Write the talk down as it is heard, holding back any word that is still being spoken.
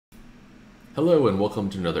Hello and welcome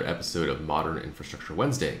to another episode of Modern Infrastructure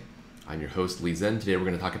Wednesday. I'm your host Lee Zen. Today we're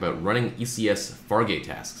going to talk about running ECS Fargate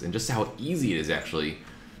tasks and just how easy it is actually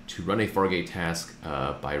to run a Fargate task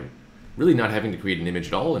by really not having to create an image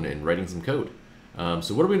at all and writing some code.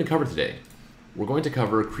 So what are we going to cover today? We're going to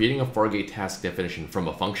cover creating a Fargate task definition from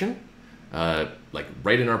a function, like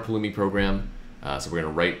right in our Pulumi program. So we're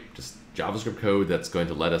going to write just JavaScript code that's going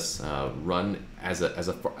to let us run as a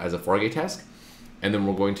Fargate task. And then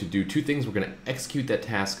we're going to do two things. We're going to execute that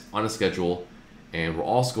task on a schedule, and we're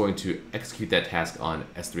also going to execute that task on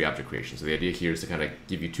S3 object creation. So the idea here is to kind of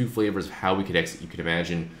give you two flavors of how we could execute. You could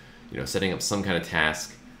imagine, setting up some kind of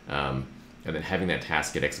task, and then having that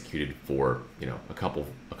task get executed for, a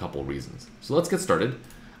couple reasons. So let's get started.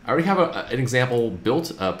 I already have an example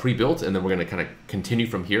built, pre-built, and then we're going to kind of continue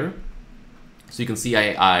from here. So you can see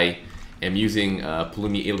I am using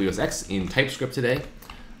Pulumi AWS X in TypeScript today.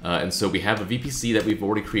 And so we have a VPC that we've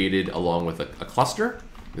already created along with a cluster.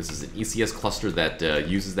 This is an ECS cluster that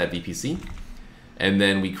uses that VPC. And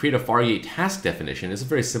then we create a Fargate task definition. It's a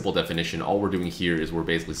very simple definition. All we're doing here is we're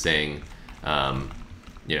basically saying,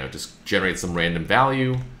 just generate some random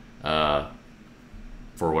value for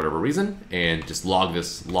whatever reason, and just log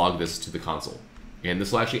this to the console. And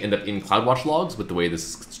this will actually end up in CloudWatch logs with the way this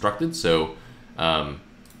is constructed. So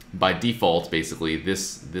by default, basically,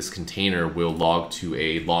 this container will log to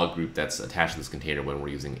a log group that's attached to this container when we're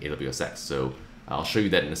using AWS X. So I'll show you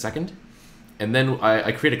that in a second. And then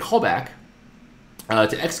I create a callback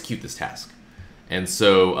to execute this task. And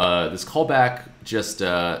so this callback just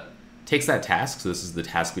takes that task. So this is the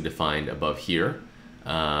task we defined above here.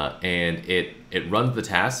 And it runs the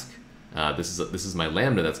task. This is my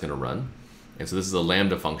Lambda that's going to run. And so this is a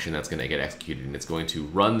Lambda function that's going to get executed, and it's going to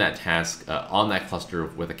run that task on that cluster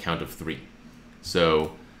with a count of 3.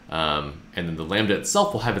 So, and then the Lambda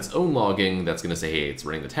itself will have its own logging that's going to say, hey, it's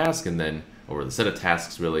running the task, and then, or the set of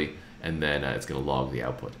tasks really, and then it's going to log the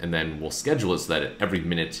output. And then we'll schedule it so that every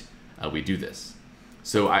minute we do this.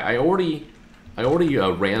 So I already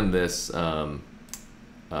ran this Pulumi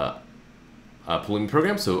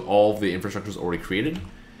program, so all of the infrastructure is already created,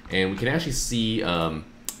 and we can actually see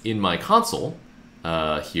in my console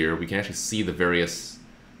here, we can actually see the various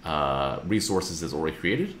resources that's already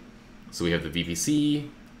created. So we have the VPC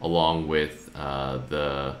along with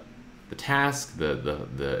the task,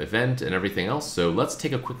 the event, and everything else. So let's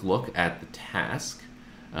take a quick look at the task,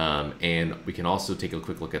 and we can also take a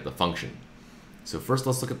quick look at the function. So first,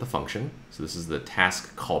 let's look at the function. So this is the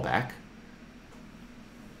task callback.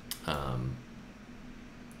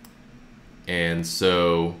 And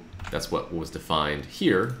so that's what was defined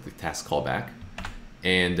here, the task callback.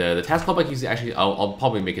 And the task callback uses actually, I'll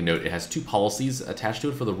probably make a note, it has two policies attached to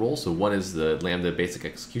it for the role. So one is the Lambda basic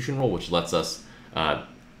execution role, which lets us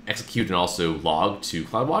execute and also log to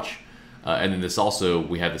CloudWatch. And then this also,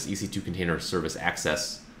 we have this EC2 container service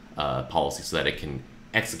access policy so that it can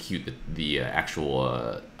execute the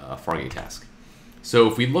actual Fargate task. So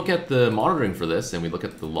if we look at the monitoring for this and we look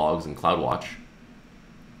at the logs in CloudWatch,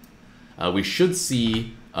 we should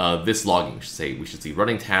see this logging. We should see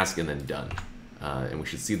running task and then done, and we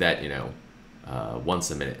should see that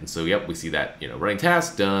once a minute. And so yep, we see that running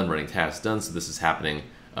task done, running task done. So this is happening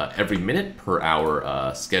every minute per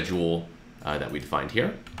hour schedule that we defined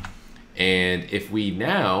here. And if we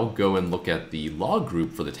now go and look at the log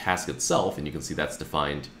group for the task itself, and you can see that's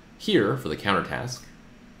defined here for the counter task.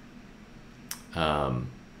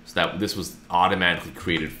 So that this was automatically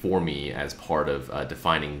created for me as part of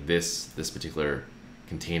defining this particular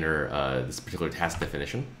container, this particular task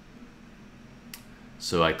definition.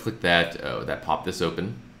 So I click that, that popped this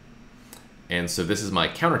open. And so this is my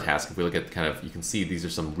counter task. If we look at you can see these are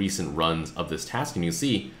some recent runs of this task, and you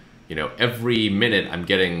see, every minute I'm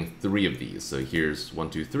getting 3 of these. So here's 1,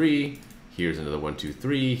 2, 3, here's another 1, 2,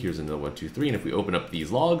 3, here's another 1, 2, 3. And if we open up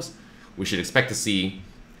these logs, we should expect to see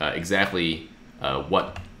exactly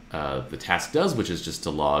what the task does, which is just to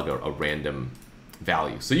log a random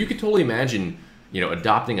value. So you could totally imagine,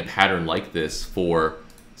 adopting a pattern like this for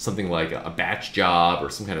something like a batch job or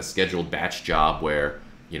some kind of scheduled batch job where,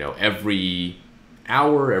 every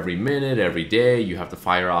hour, every minute, every day, you have to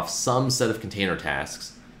fire off some set of container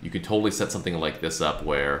tasks. You could totally set something like this up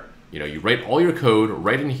where, you write all your code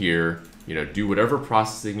right in here, do whatever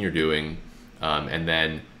processing you're doing, and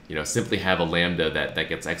then, simply have a Lambda that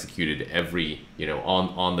gets executed every,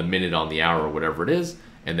 on the minute, on the hour, or whatever it is,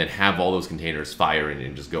 and then have all those containers fire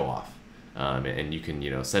and just go off. And you can,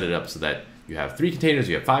 set it up so that you have 3 containers,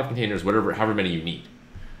 you have 5 containers, however many you need.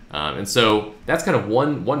 And so that's kind of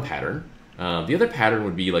one pattern. The other pattern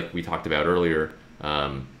would be, like we talked about earlier,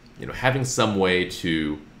 having some way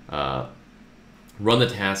to run the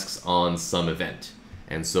tasks on some event.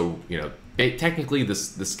 And so, technically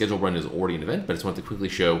this schedule run is already an event, but I just want to quickly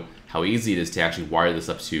show how easy it is to actually wire this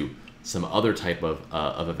up to some other type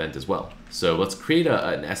of event as well. So let's create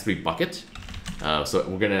an S3 bucket. So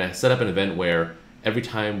we're going to set up an event where every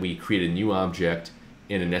time we create a new object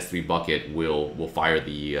in an S3 bucket, we'll fire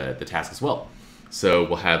the task as well. So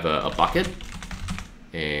we'll have a bucket,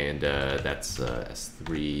 and that's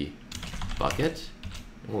S3 bucket.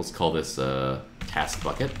 And let's call this task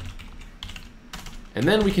bucket. And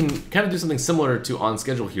then we can kind of do something similar to on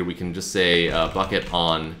schedule here. We can just say bucket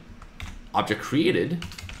on object created,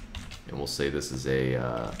 and we'll say this is a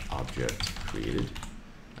object created.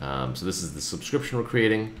 So this is the subscription we're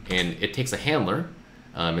creating, and it takes a handler.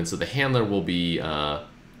 And so the handler will be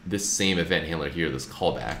this same event handler here, this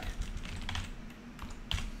callback.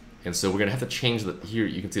 And so we're gonna have to change the, here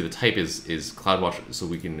you can see the type is CloudWatch, so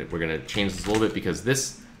we're gonna change this a little bit because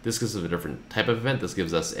this gives us a different type of event. This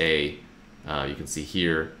gives us a, you can see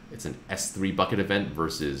here, it's an S3 bucket event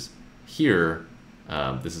versus here,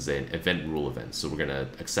 this is an event rule event. So we're gonna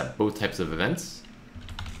accept both types of events.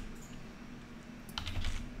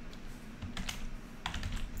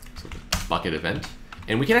 So the bucket event.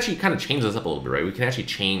 And we can actually kind of change this up a little bit, right? We can actually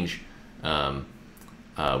change,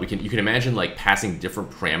 you can imagine like passing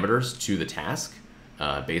different parameters to the task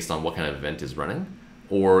based on what kind of event is running.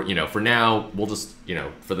 Or, for now, we'll just,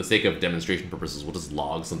 for the sake of demonstration purposes, we'll just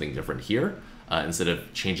log something different here instead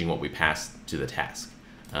of changing what we pass to the task.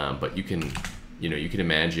 But you can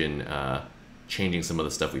imagine changing some of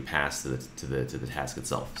the stuff we pass to the task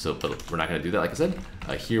itself. So, but we're not going to do that, like I said.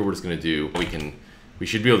 Here, we're just going to do, we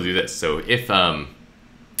should be able to do this. So if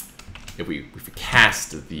we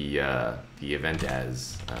cast the event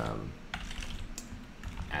as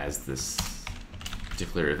this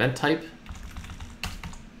particular event type,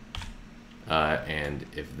 and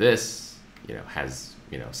if this has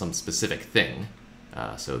some specific thing,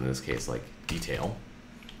 so in this case like detail,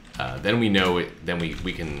 then we know it. Then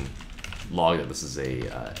we can log that this is a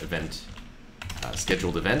event,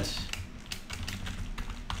 scheduled event.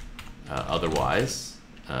 Otherwise,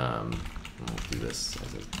 we'll do this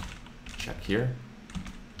as a check here.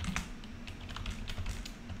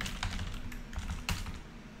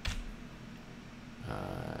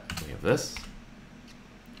 We have this.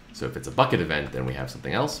 So if it's a bucket event, then we have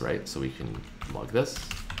something else, right? So we can log this.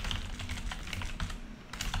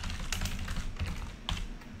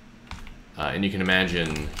 And you can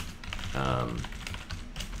imagine,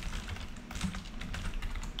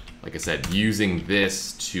 like I said, using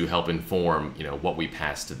this to help inform, what we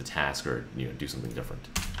pass to the task or do something different.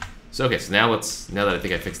 So okay, so now that I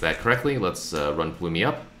think I fixed that correctly, let's run Pulumi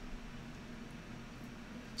up.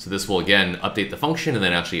 So this will again update the function and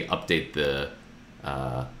then actually update the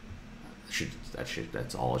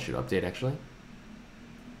that's all it should update actually.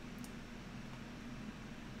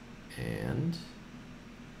 And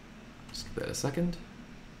just give that a second.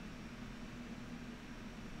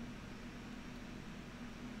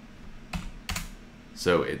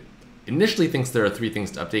 So it initially thinks there are 3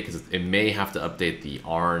 things to update because it may have to update the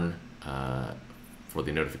ARN for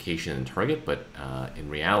the notification and target, but in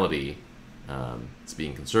reality, it's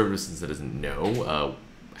being conservative since it doesn't know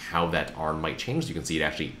how that ARN might change. You can see it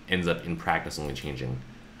actually ends up in practice only changing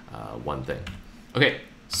one thing. Okay,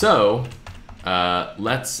 so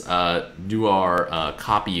let's do our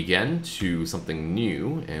copy again to something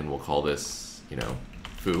new, and we'll call this,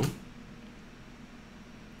 foo.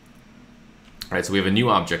 All right, so we have a new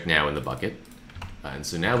object now in the bucket. And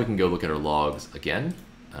so now we can go look at our logs again.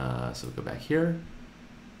 So we'll go back here,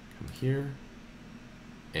 come here,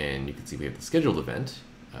 and you can see we have the scheduled event.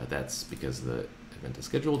 That's because the event is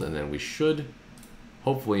scheduled, and then we should,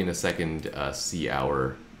 hopefully in a second, see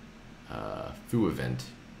our foo event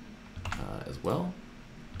as well.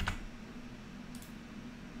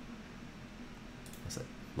 Let's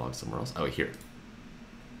log somewhere else. Oh, here.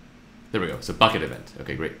 There we go. So bucket event.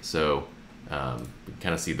 Okay, great. So we can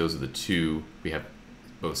kind of see those are the 2. We have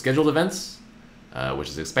both scheduled events, which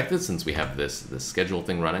is expected since we have this schedule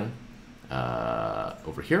thing running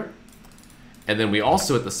over here. And then we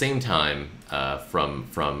also at the same time from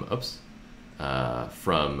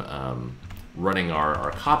running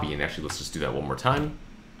our copy, and actually let's just do that one more time.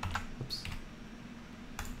 Oops.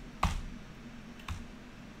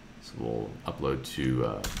 So we'll upload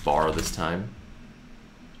to bar this time.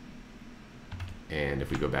 And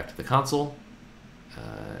if we go back to the console,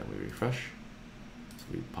 and we refresh, so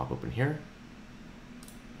we pop open here,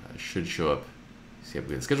 it should show up. See, we have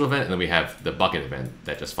the schedule event, and then we have the bucket event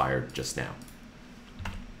that just fired just now.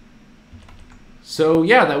 So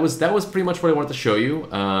yeah, that was pretty much what I wanted to show you.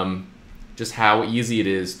 just how easy it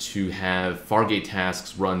is to have Fargate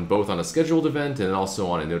tasks run both on a scheduled event and also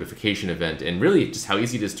on a notification event, and really just how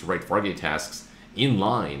easy it is to write Fargate tasks in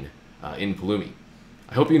line in Pulumi.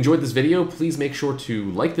 I hope you enjoyed this video. Please make sure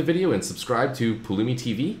to like the video and subscribe to Pulumi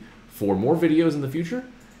TV for more videos in the future,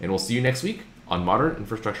 and we'll see you next week on Modern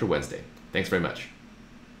Infrastructure Wednesday. Thanks very much.